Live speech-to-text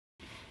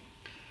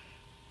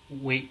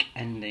week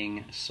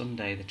ending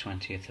Sunday the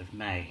 20th of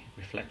May.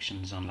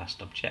 Reflections on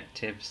last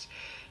objectives,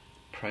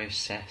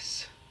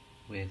 process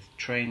with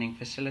training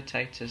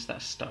facilitators.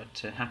 That's started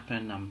to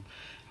happen.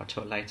 I'll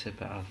talk later,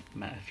 but I've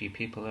met a few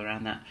people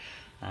around that,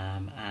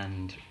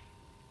 and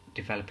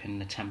developing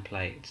the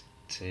template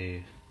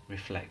to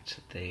reflect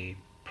the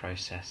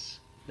process,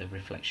 the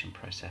reflection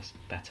process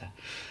better.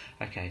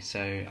 Okay,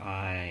 so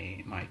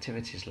my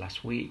activities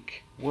last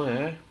week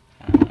were,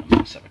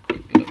 let's have a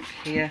quick look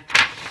here.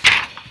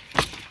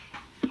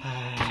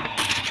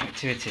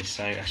 Activities,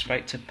 so I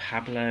spoke to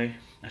Pablo,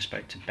 I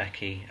spoke to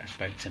Becky, I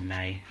spoke to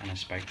May, and I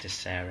spoke to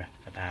Sarah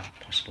about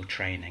possible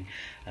training.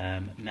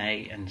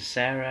 May and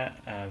Sarah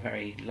are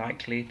very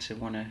likely to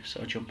want to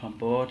sort of jump on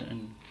board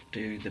and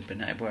do the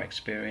BONOBO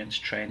experience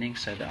training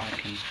so that I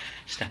can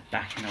step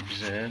back and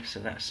observe, so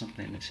that's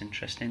something that's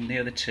interesting. The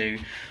other two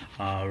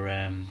are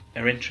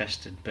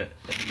interested, but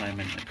at the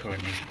moment are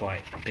currently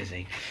quite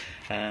busy.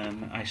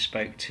 I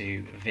spoke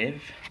to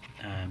Viv,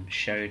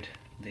 showed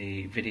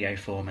the video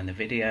form and the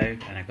video,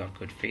 and I got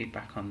good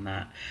feedback on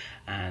that,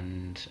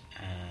 and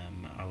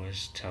I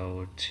was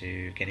told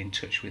to get in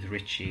touch with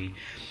Richie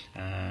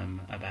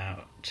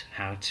about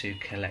how to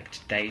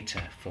collect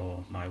data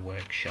for my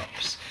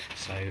workshops,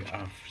 so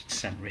I've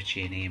sent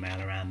Richie an email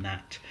around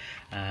that.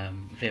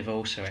 Viv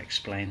also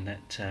explained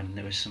that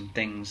there were some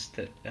things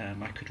that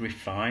I could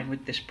refine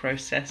with this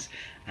process,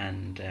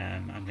 and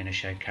I'm going to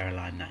show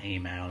Caroline that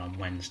email on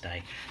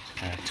Wednesday,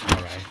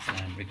 tomorrow,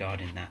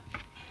 regarding that.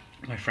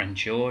 My friend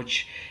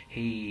George,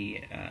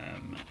 he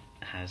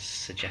has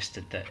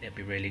suggested that it'd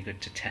be really good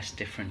to test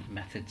different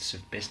methods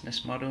of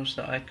business models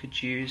that I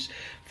could use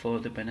for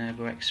the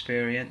BONOBO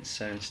experience.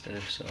 So instead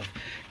of sort of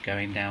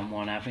going down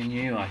one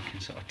avenue, I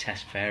can sort of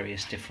test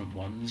various different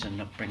ones and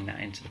not bring that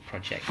into the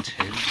project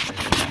too. So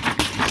that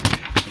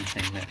becomes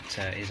something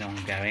that is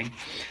ongoing.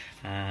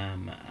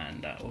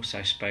 And I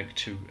also spoke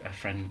to a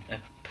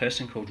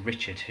person called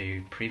Richard,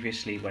 who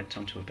previously went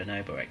on to a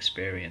BONOBO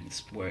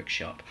experience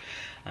workshop,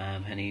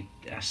 and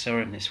I saw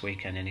him this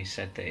weekend, and he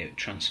said that it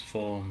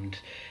transformed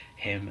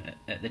him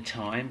at the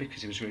time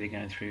because he was really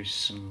going through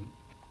some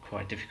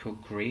quite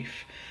difficult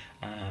grief,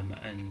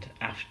 and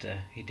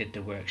after he did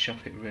the workshop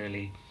it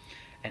really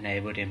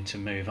enabled him to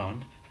move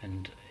on,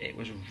 and it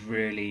was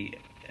really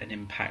an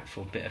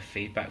impactful bit of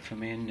feedback for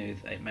me, and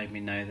it made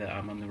me know that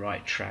I'm on the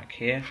right track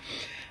here.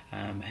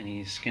 And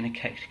he's going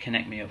to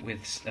connect me up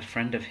with a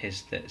friend of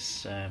his that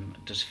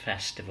does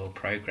festival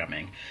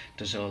programming,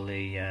 does all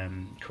the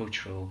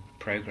cultural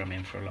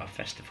programming for a lot of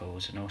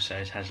festivals, and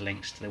also has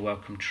links to the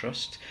Wellcome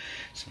Trust,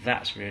 so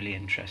that's really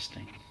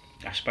interesting.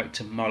 I spoke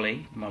to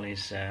Molly.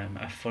 Molly's a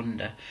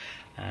funder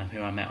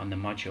who I met on the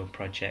module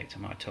project.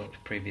 I might have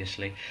talked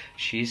previously.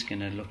 She's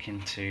going to look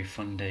into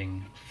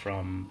funding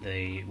from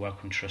the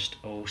Wellcome Trust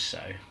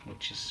also,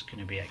 which is going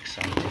to be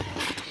exciting.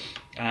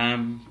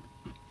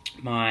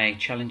 My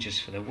challenges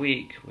for the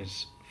week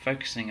was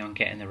focusing on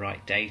getting the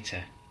right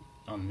data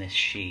on this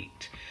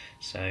sheet.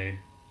 So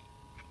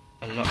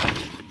a lot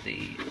of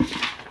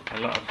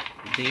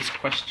these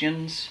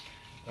questions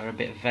are a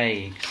bit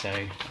vague.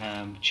 So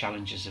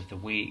challenges of the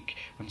week,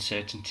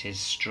 uncertainties,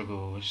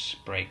 struggles,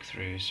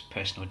 breakthroughs,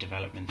 personal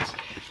developments.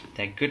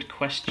 They're good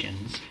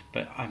questions,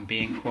 but I'm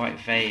being quite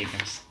vague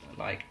and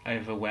like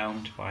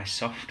overwhelmed by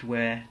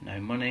software,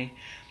 no money,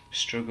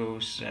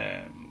 struggles,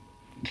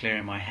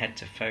 clearing my head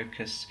to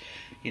focus,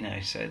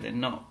 so they're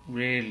not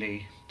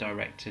really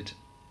directed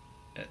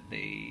at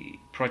the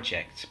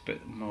project,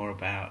 but more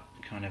about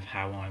kind of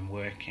how I'm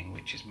working,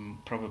 which is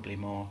probably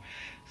more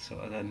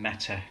sort of the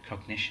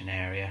meta-cognition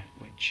area,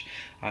 which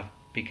I've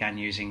began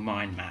using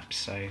mind maps,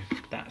 so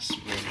that's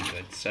really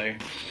good. So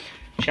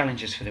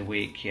challenges for the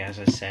week, as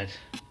I said,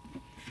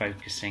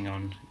 focusing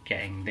on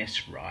getting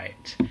this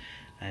right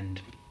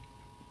and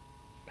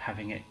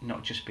having it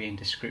not just being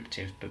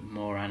descriptive but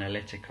more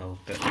analytical,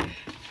 but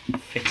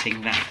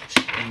fitting that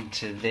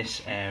into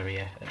this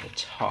area at the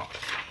top,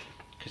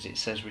 because it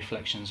says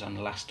reflections on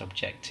the last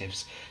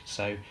objectives.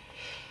 So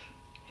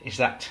is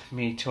that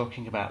me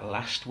talking about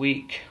last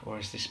week, or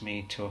is this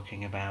me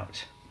talking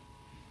about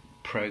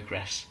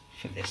progress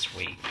for this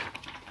week?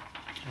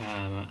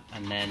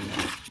 And then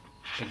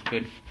a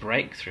good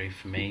breakthrough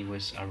for me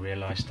was I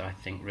realised I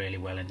think really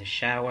well in the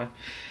shower.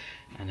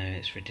 I know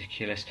it's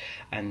ridiculous,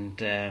 and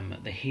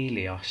the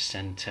Helios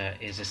Centre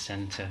is a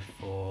centre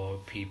for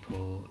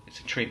people, it's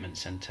a treatment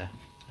centre,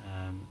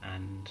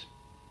 and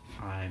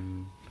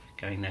I'm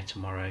going there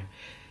tomorrow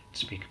to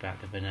speak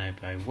about the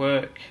BONOBO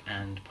work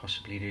and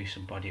possibly do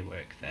some body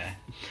work there.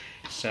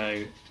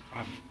 So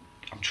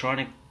I'm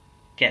trying to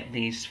get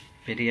these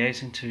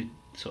videos into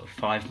sort of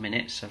 5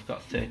 minutes. I've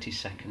got 30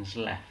 seconds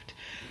left,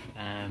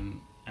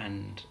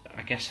 and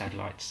I guess I'd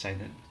like to say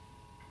that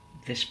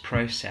this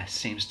process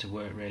seems to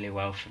work really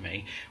well for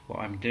me.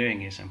 What I'm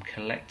doing is I'm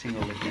collecting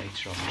all the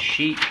data on the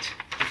sheet.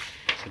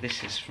 So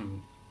this is for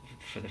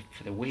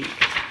the week,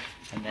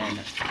 and then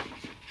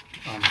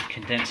I'm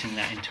condensing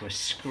that into a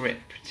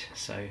script,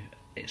 so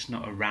it's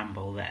not a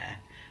ramble there.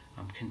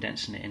 I'm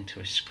condensing it into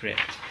a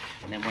script,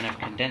 and then when I've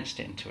condensed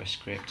it into a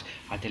script,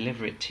 I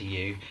deliver it to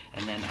you,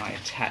 and then I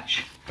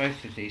attach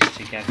both of these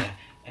together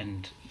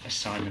and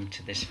assign them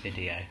to this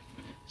video.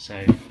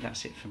 So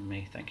that's it from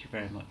me. Thank you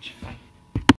very much. Bye.